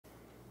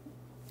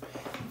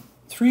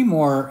three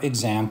more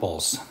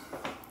examples.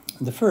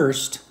 The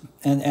first,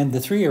 and the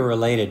three are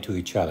related to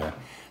each other.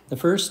 The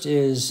first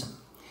is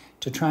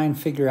to try and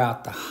figure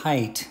out the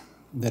height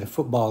that a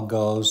football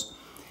goes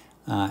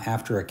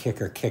after a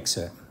kicker kicks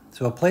it.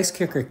 So a place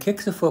kicker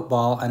kicks a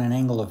football at an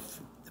angle of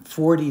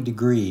 40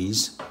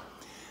 degrees,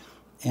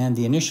 and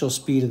the initial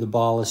speed of the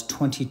ball is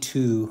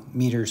 22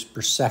 meters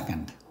per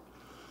second.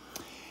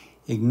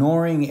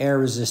 Ignoring air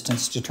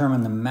resistance,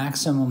 determine the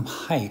maximum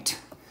height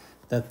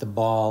that the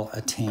ball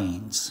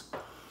attains.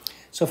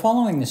 So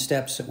following the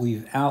steps that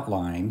we've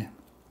outlined,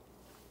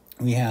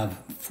 we have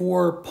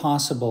four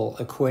possible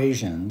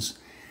equations,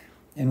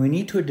 and we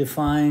need to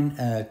define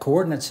a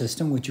coordinate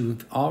system, which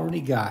we've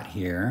already got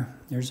here.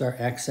 There's our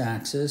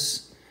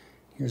x-axis,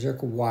 here's our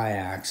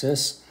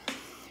y-axis.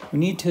 We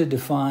need to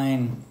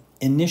define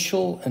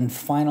initial and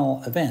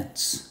final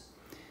events.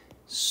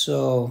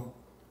 So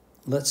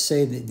let's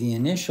say that the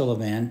initial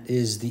event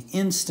is the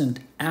instant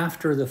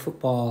after the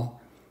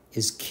football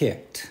is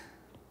kicked.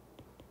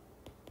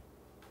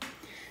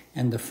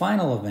 And the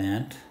final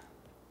event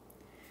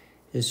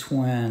is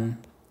when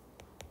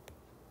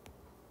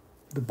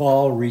the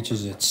ball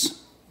reaches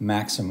its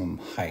maximum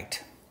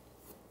height.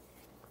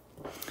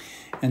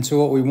 And so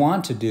what we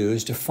want to do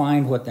is to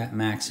find what that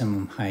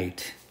maximum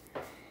height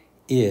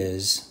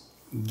is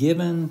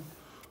given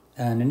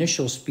an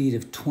initial speed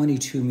of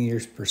 22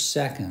 meters per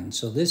second.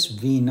 So this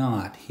V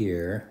naught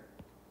here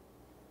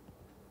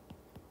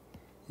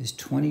is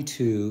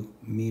 22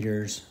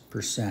 meters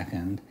per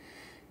second.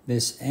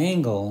 This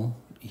angle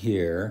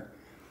here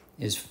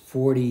is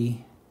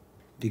 40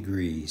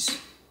 degrees.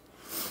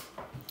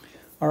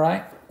 All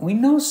right, we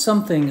know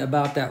something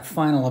about that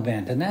final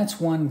event, and that's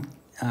one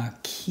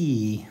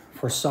key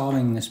for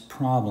solving this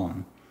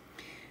problem.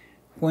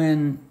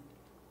 When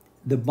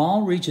the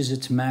ball reaches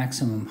its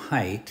maximum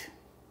height,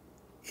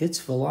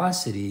 its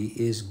velocity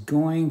is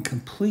going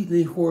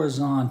completely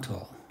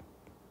horizontal.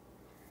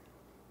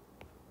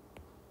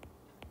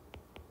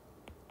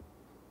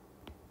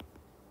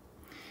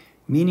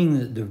 Meaning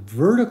that the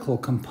vertical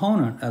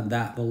component of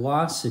that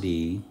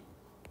velocity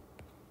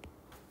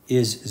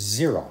is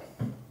 0.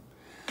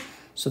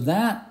 So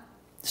that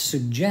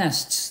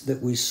suggests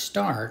that we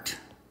start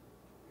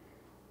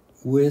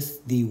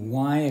with the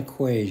y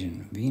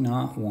equation, v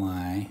naught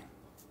y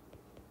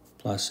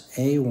plus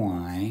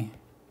ay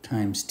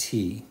times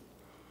t.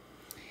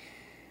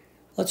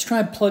 Let's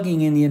try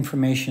plugging in the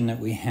information that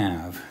we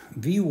have.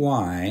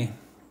 Vy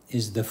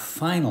is the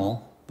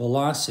final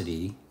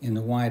velocity in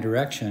the y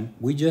direction.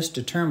 We just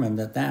determined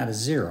that that is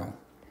 0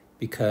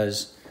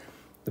 because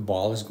the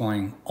ball is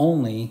going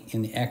only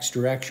in the x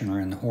direction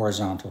or in the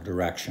horizontal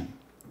direction.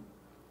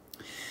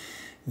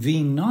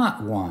 V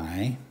naught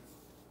y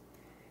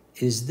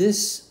is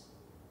this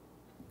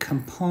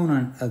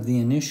component of the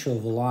initial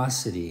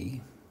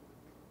velocity.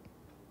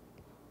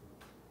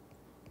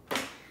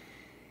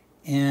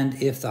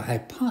 And if the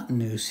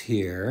hypotenuse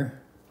here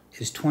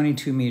is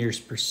 22 meters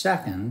per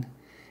second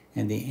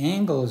and the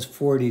angle is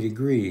 40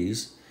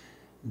 degrees,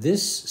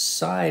 this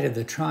side of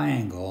the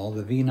triangle,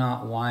 the V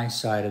naught y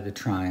side of the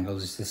triangle,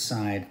 is the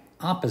side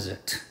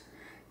opposite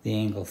the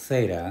angle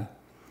theta.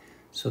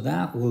 So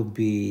that will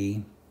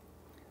be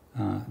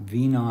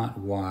V naught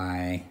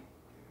y,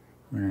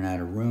 running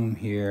out of room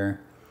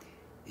here,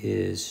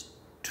 is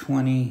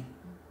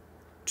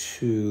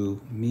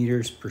 22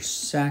 meters per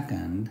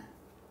second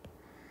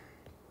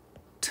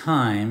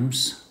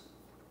times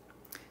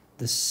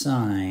the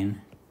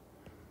sine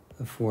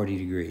of 40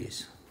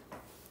 degrees.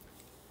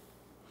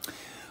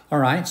 All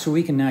right, so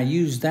we can now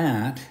use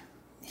that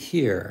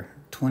here,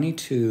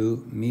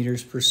 22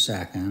 meters per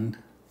second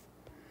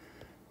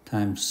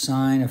times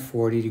sine of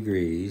 40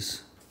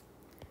 degrees,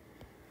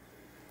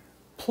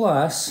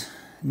 plus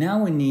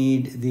now we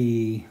need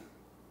the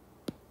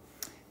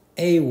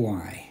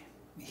ay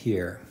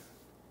here.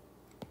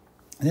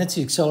 And that's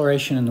the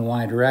acceleration in the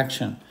y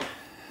direction.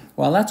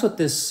 Well, that's what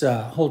this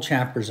whole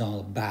chapter is all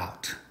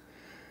about.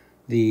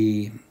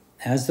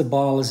 As the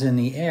ball is in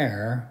the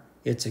air,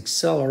 its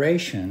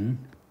acceleration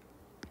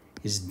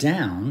is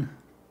down,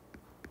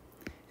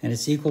 and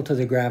it's equal to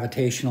the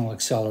gravitational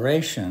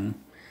acceleration.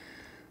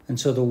 And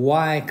so the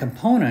y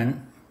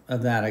component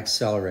of that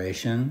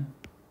acceleration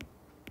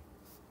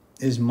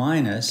is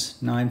minus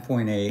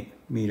 9.8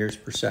 meters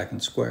per second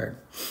squared.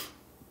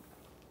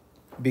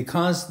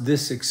 Because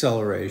this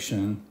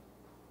acceleration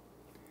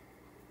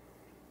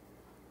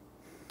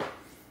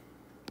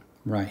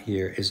right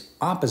here is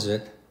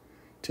opposite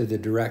to the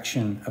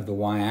direction of the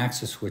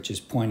y-axis, which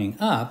is pointing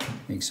up,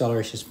 the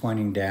acceleration is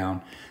pointing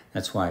down,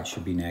 that's why it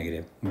should be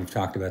negative. We've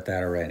talked about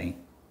that already.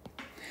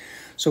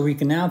 So we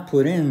can now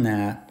put in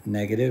that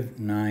negative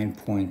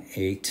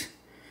 9.8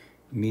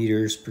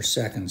 meters per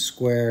second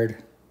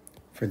squared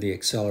for the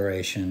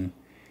acceleration,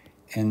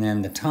 and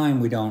then the time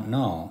we don't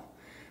know.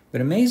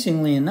 But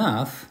amazingly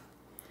enough,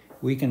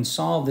 we can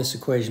solve this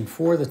equation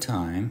for the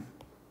time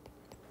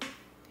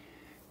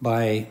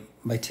by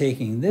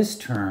taking this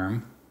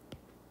term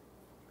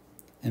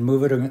and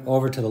move it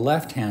over to the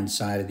left-hand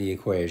side of the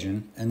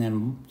equation, and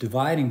then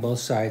dividing both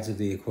sides of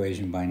the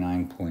equation by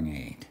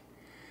 9.8.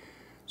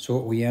 So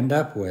what we end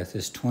up with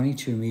is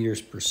 22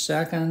 meters per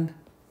second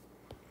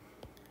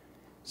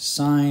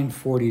sine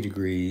 40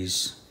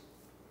 degrees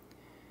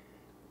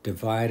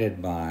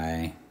divided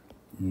by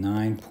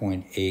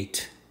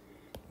 9.8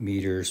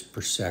 meters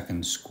per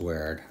second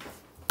squared.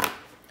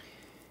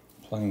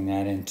 Plugging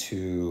that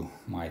into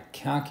my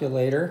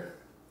calculator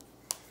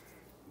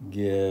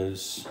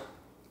gives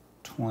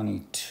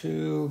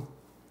 22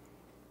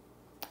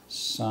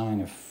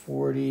 sine of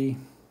 40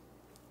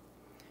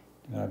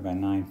 divided by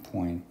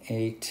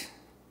 9.8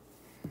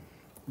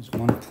 is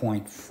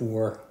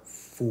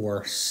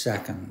 1.44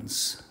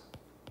 seconds.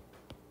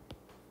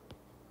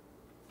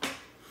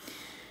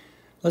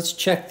 Let's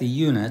check the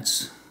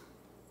units.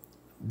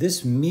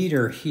 This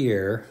meter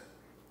here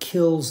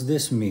kills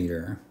this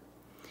meter,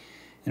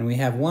 and we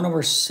have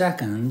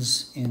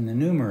 1/seconds in the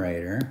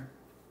numerator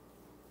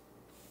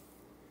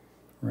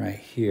right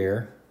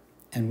here,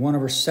 and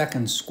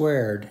 1/second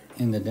squared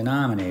in the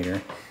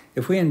denominator.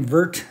 If we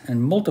invert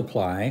and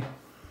multiply,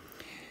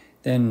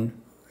 then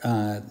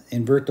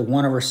invert the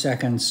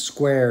 1/second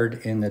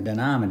squared in the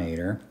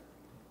denominator,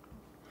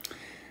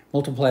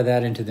 multiply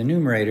that into the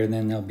numerator,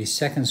 then there'll be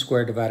seconds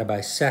squared divided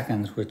by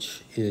seconds,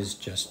 which is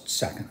just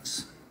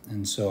seconds.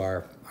 And so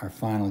our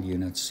final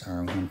units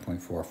are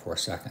 1.44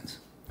 seconds.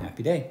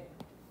 Happy day.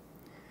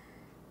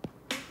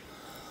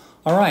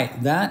 All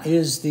right, that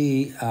is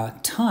the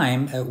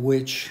time at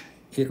which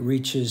it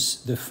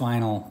reaches the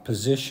final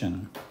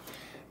position.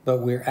 But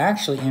we're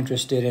actually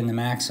interested in the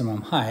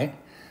maximum height.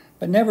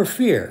 But never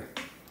fear,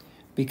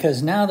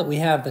 because now that we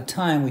have the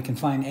time, we can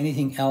find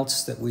anything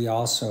else that we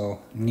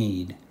also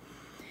need.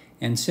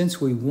 And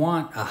since we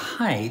want a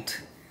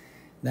height,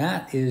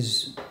 that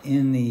is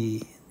in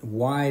the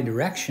y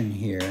direction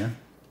here,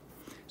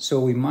 so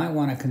we might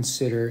want to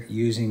consider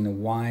using the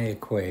y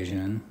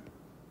equation.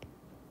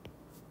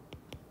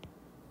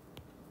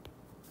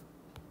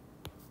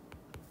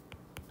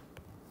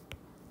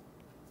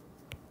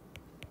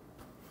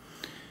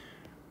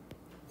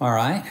 All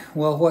right,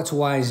 well, what's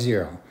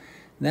y0?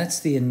 That's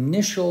the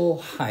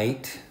initial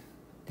height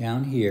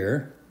down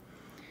here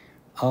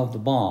of the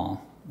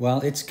ball.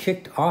 Well, it's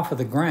kicked off of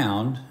the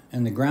ground,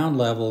 and the ground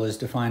level is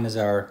defined as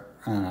our,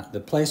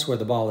 the place where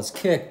the ball is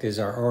kicked is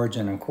our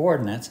origin of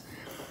coordinates.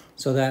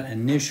 So that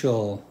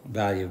initial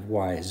value of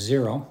y is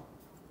 0.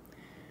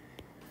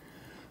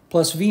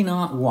 Plus v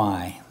naught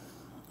y.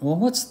 Well,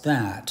 what's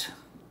that?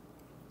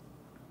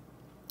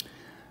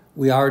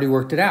 We already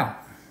worked it out.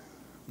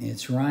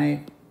 It's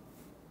right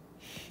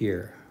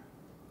here.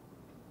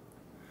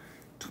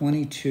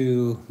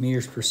 22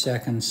 meters per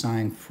second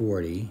sine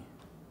 40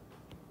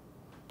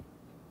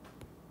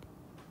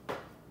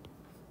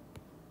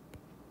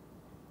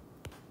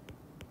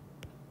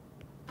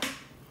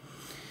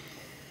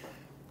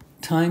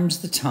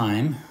 times the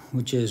time,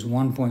 which is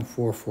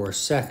 1.44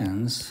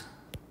 seconds.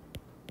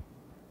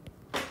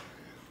 And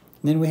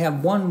then we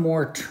have one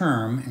more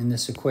term in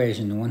this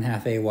equation, the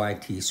 1/2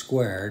 AYT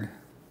squared.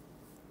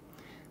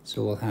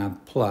 So we'll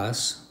have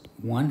plus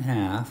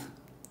 1/2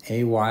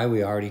 AY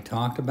we already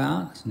talked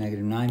about. It's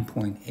negative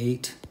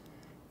 9.8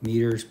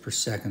 meters per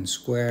second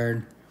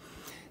squared.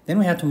 Then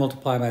we have to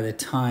multiply by the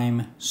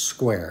time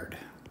squared.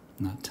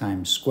 Not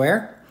time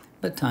square,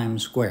 but time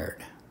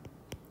squared.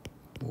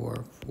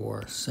 4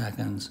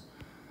 seconds,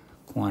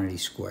 quantity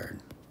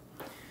squared.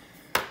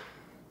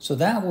 So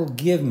that will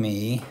give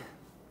me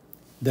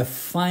the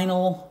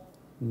final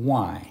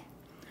y.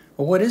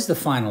 Well, what is the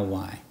final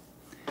y?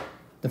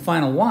 The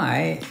final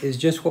y is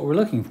just what we're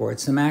looking for.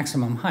 It's the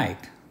maximum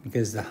height.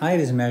 Because the height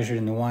is measured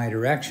in the y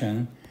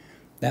direction,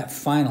 that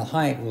final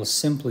height will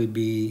simply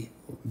be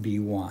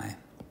by.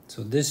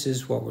 So this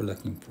is what we're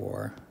looking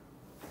for.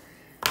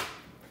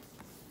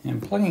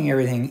 And plugging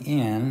everything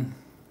in,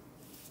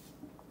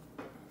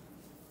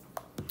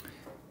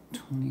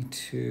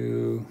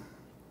 22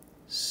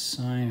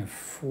 sine of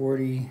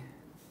 40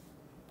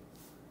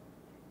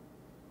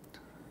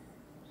 times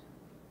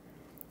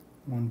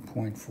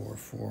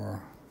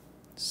 1.44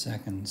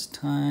 seconds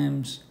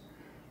times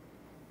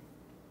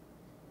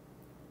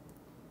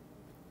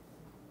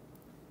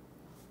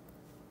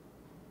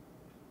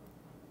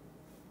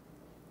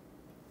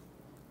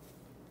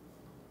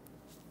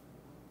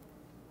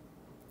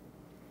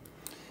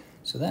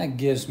so that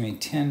gives me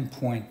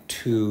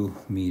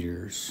 10.2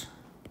 meters.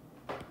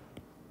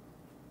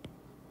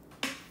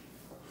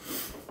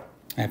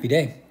 Happy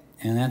day.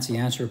 And that's the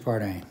answer to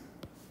part A.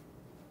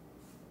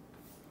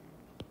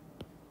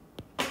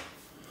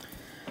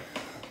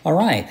 All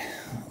right,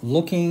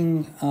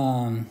 looking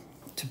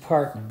to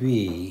part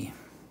B.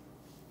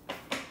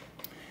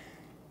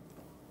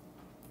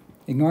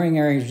 Ignoring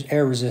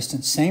air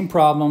resistance, same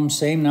problem,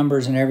 same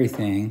numbers and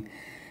everything.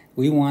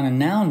 We want to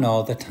now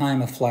know the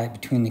time of flight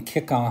between the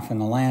kickoff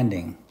and the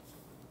landing.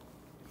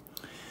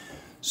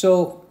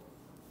 So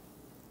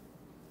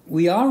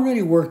we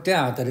already worked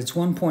out that it's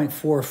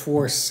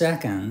 1.44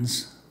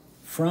 seconds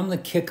from the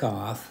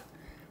kickoff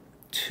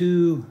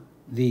to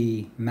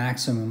the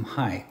maximum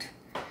height.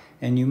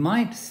 And you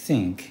might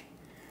think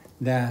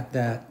that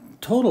that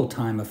total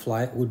time of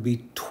flight would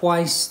be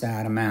twice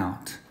that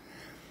amount.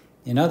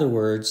 In other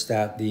words,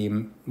 that the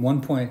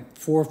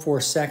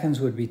 1.44 seconds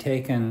would be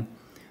taken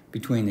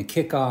between the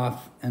kickoff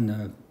and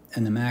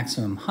the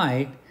maximum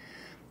height,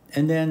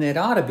 and then it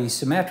ought to be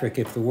symmetric.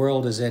 If the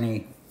world is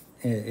a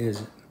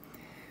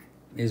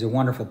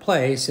wonderful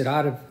place, it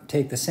ought to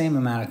take the same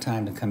amount of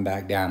time to come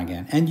back down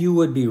again. And you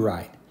would be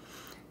right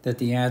that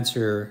the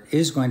answer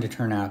is going to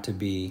turn out to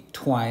be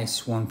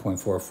twice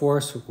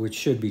 1.44, which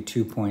should be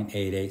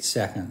 2.88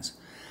 seconds.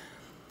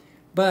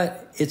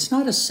 But it's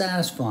not as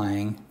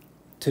satisfying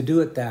to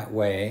do it that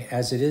way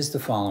as it is the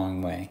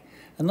following way.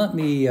 And let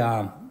me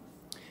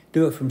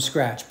do it from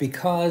scratch,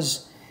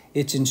 because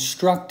it's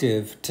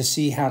instructive to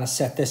see how to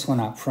set this one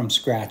up from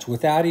scratch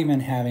without even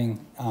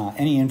having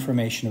any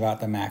information about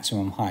the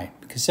maximum height,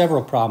 because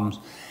several problems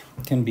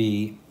can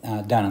be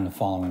done in the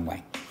following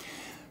way.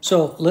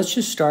 So let's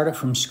just start it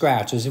from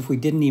scratch as if we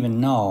didn't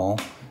even know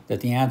that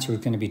the answer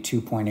was going to be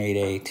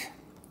 2.88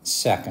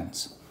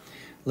 seconds.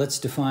 Let's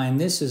define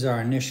this as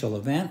our initial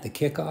event, the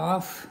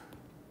kickoff.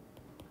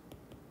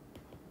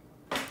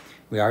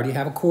 We already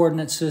have a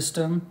coordinate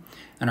system,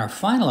 and our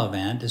final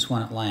event is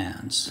when it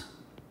lands.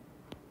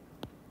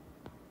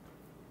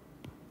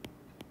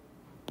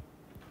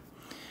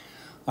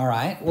 All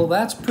right, well,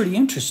 that's pretty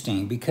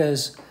interesting,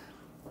 because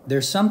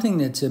there's something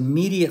that's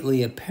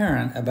immediately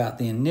apparent about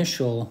the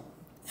initial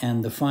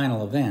and the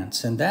final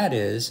events, and that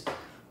is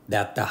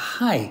that the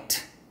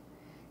height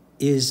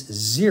is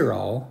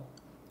 0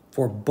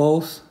 for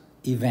both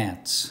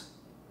events.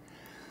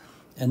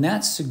 And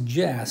that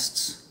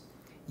suggests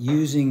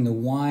using the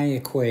y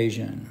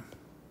equation.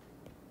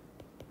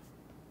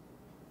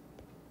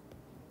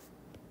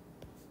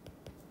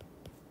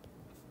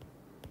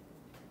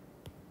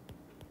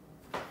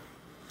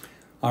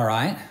 All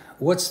right,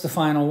 what's the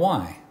final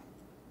y?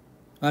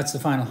 That's the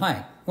final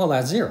height. Well,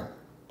 that's 0.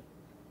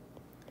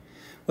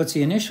 What's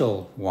the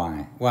initial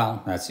y?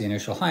 Well, that's the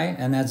initial height,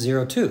 and that's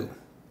 0 too.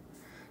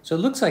 So it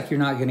looks like you're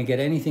not going to get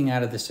anything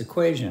out of this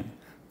equation,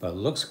 but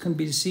looks can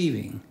be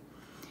deceiving,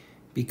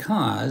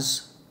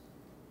 because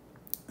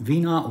v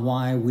naught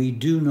y we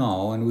do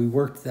know, and we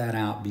worked that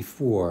out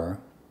before.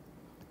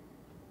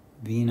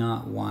 V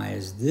naught y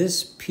is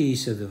this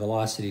piece of the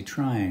velocity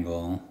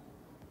triangle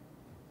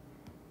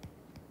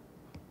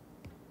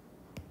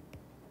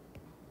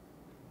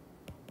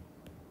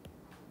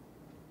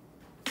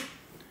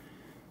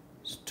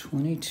it's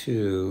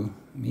 22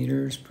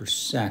 meters per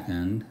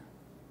second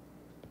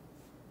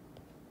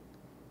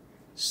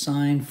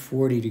sine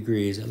 40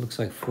 degrees. It looks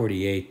like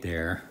 48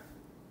 there.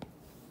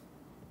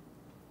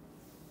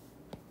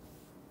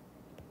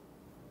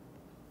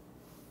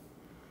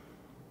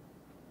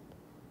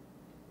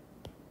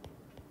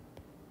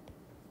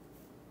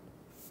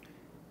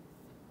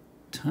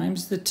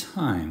 Times the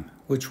time,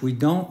 which we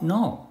don't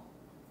know.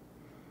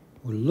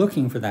 We're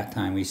looking for that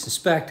time. We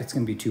suspect it's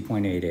going to be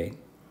 2.88.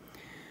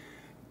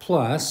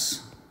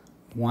 Plus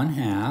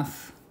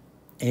 1/2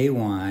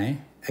 AY,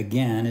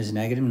 again, is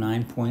negative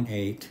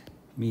 9.8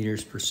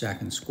 meters per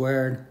second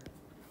squared,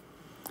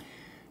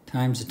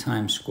 times the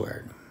time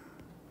squared.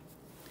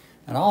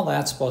 And all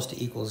that's supposed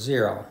to equal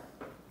 0.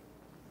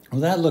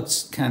 Well, that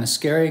looks kind of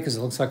scary, because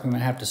it looks like we're going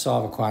to have to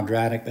solve a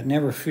quadratic, but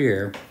never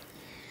fear.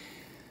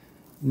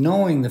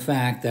 Knowing the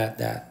fact that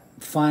that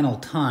final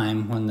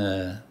time when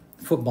the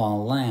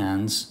football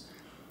lands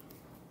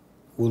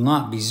will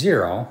not be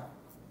 0,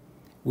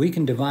 we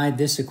can divide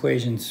this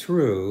equation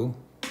through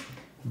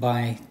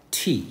by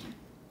t.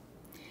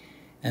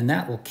 And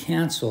that will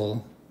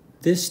cancel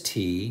this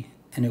t,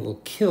 and it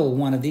will kill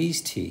one of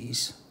these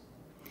t's.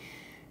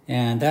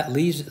 And that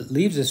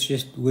leaves us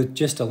with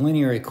just a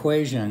linear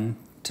equation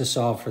to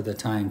solve for the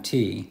time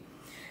t.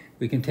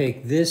 We can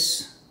take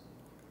this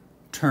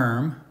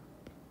term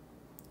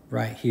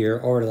right here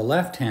over to the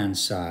left-hand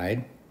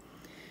side,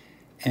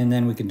 and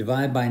then we can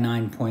divide by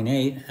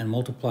 9.8 and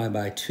multiply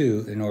by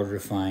 2 in order to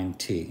find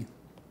t.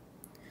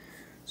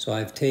 So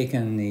I've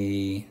taken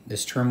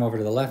this term over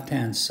to the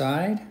left-hand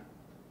side.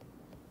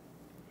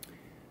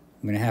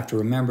 I'm going to have to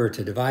remember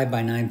to divide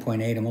by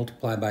 9.8 and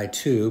multiply by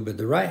 2, but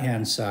the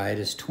right-hand side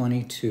is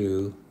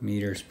 22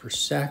 meters per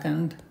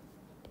second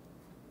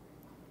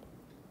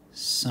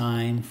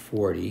sine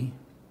 40.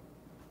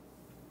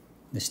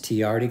 This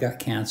t already got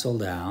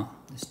canceled out.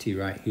 This t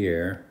right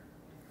here.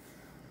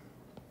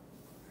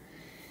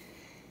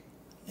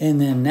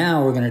 And then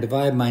now we're going to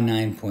divide by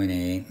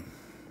 9.8.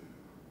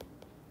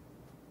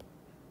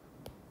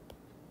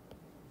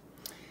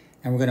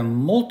 And we're going to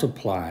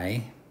multiply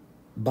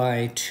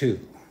by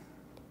 2.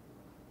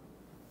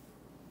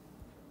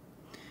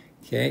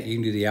 Okay, you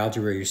can do the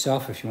algebra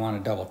yourself if you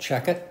want to double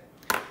check it.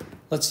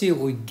 Let's see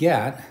what we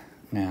get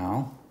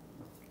now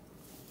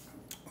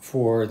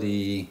for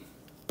the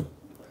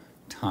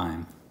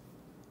time.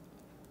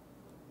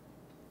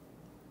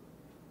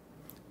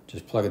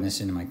 Just plugging this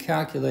into my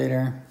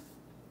calculator.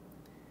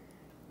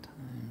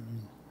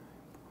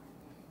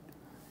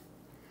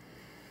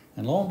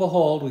 And lo and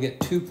behold, we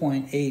get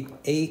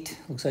 2.88,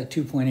 looks like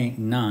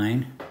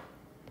 2.89.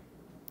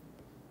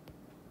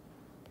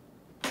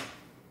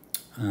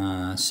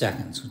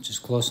 seconds, which is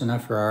close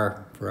enough for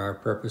our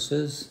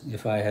purposes.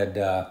 If I had,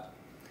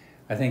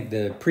 I think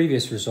the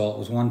previous result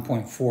was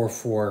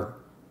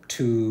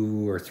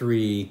 1.442 or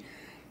 3,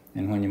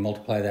 and when you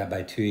multiply that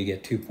by 2, you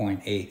get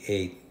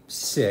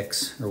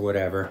 2.886 or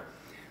whatever.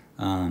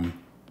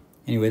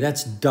 Anyway,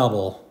 that's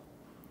double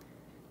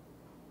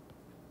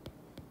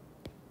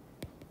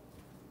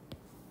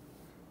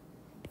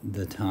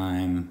the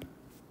time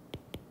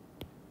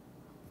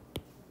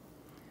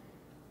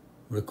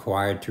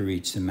required to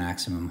reach the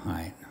maximum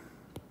height.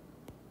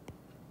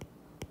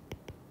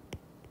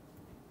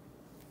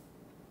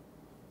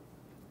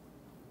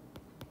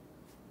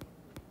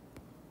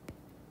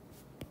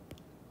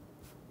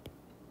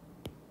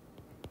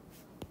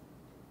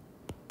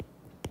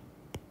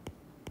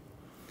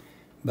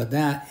 But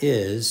that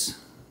is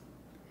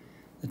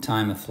the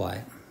time of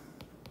flight.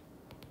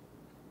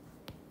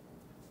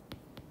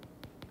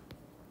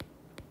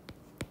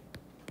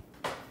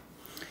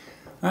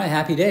 All right,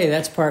 happy day.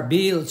 That's part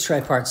B. Let's try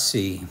part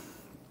C.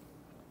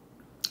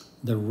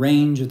 The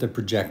range of the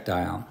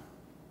projectile.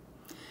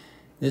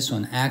 This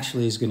one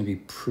actually is going to be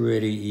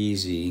pretty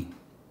easy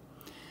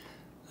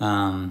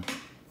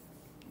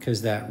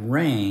because that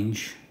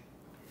range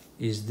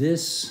is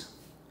this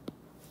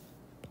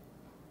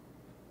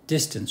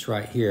distance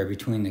right here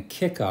between the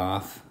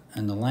kickoff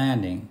and the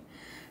landing.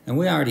 And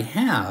we already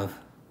have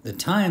the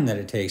time that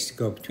it takes to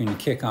go between the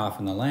kickoff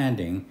and the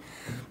landing.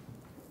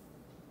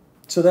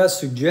 So that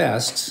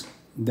suggests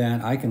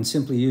that I can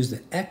simply use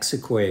the x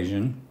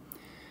equation.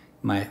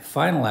 My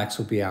final x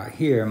will be out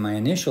here, my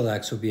initial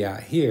x will be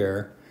out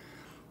here,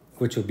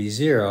 which will be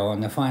 0,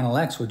 and the final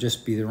x will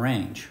just be the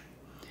range.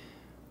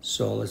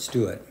 So let's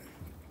do it.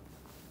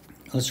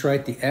 Let's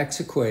write the x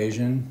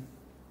equation.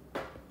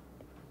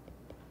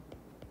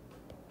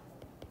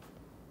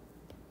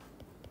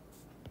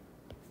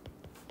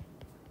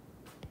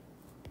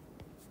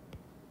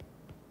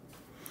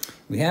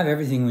 We have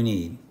everything we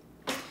need.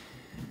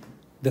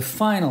 The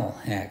final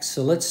x,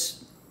 so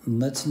let's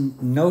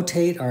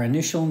notate our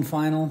initial and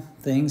final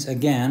things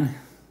again.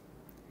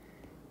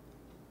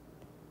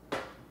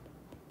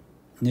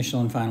 Initial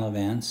and final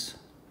events.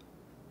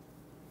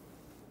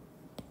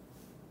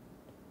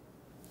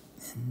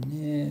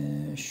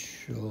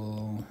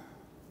 Initial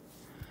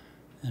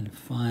and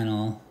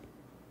final.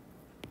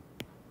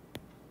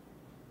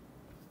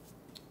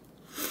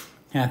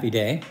 Happy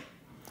day.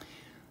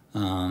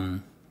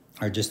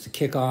 Are just the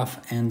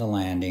kickoff and the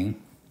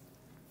landing.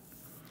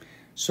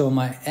 So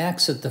my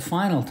x at the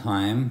final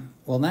time,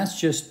 well, that's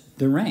just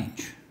the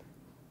range.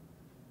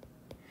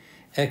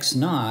 X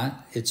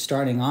naught, it's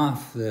starting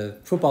off, the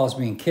football is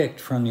being kicked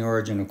from the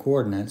origin of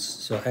coordinates,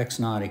 so x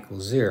naught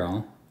equals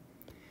 0.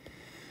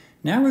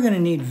 Now we're going to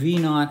need v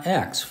naught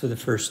x for the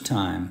first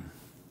time.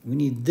 We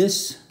need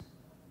this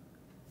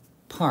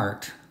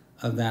part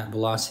of that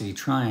velocity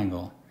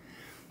triangle.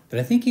 But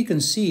I think you can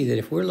see that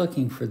if we're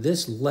looking for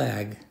this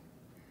leg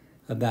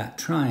of that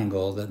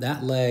triangle,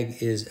 that leg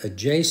is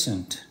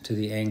adjacent to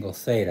the angle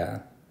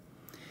theta,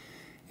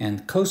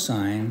 and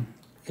cosine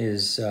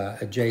is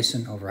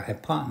adjacent over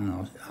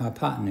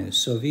hypotenuse.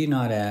 So v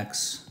naught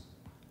x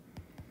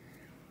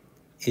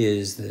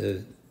is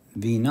the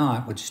v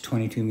naught, which is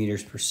 22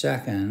 meters per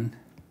second,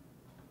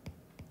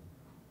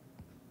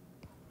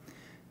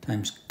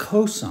 times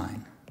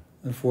cosine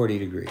of 40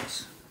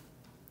 degrees.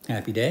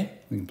 Happy day.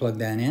 We can plug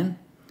that in.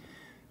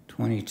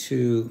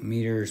 22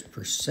 meters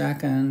per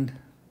second,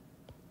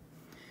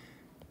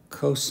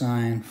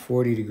 cosine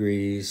 40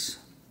 degrees,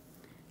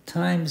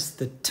 times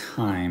the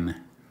time.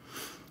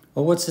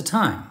 Well, what's the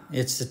time?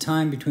 It's the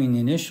time between the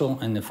initial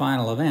and the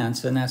final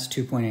events, and that's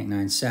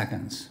 2.89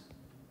 seconds.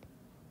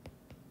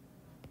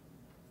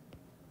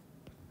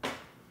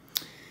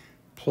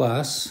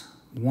 Plus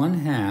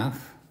 1/2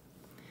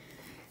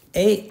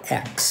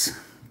 ax.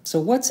 So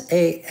what's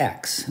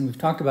ax? And we've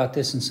talked about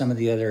this in some of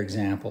the other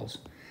examples.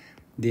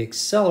 The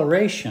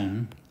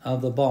acceleration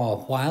of the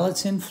ball while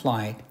it's in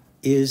flight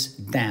is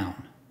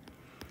down,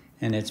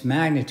 and its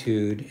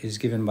magnitude is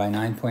given by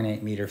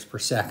 9.8 meters per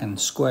second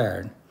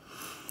squared.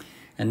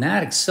 And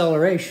that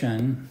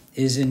acceleration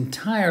is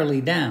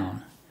entirely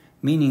down,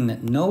 meaning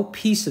that no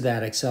piece of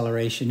that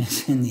acceleration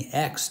is in the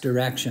x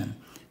direction.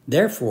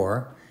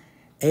 Therefore,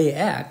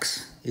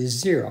 ax is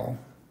 0.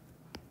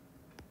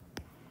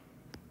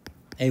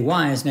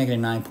 Ay is negative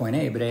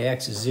 9.8, but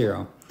ax is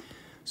 0.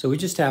 So we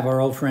just have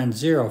our old friend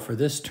 0 for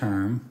this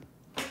term.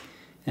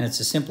 And it's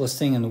the simplest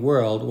thing in the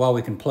world. Well,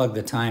 we can plug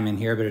the time in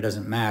here, but it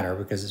doesn't matter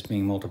because it's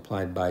being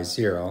multiplied by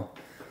 0.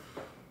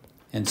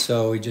 And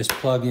so we just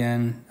plug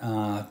in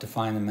to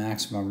find the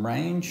maximum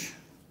range,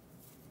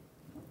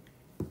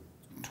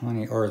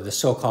 20, or the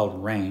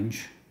so-called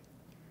range,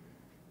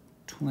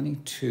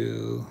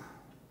 22.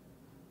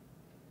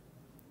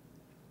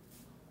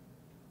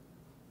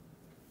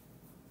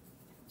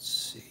 Let's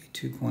see,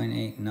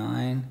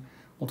 2.89.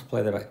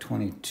 Multiply that by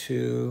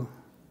 22.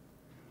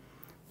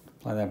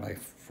 Multiply that by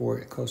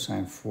 40,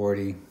 cosine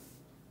 40.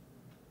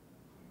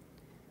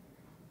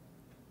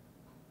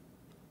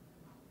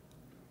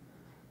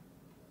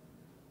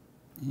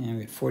 And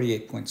we get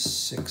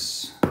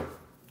 48.6.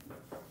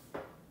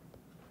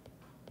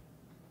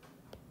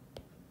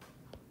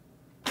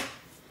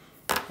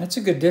 That's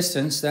a good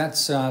distance.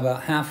 That's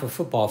about half a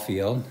football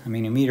field. I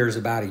mean, a meter is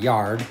about a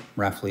yard,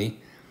 roughly.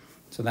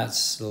 So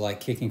that's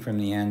like kicking from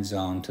the end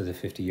zone to the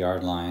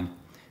 50-yard line.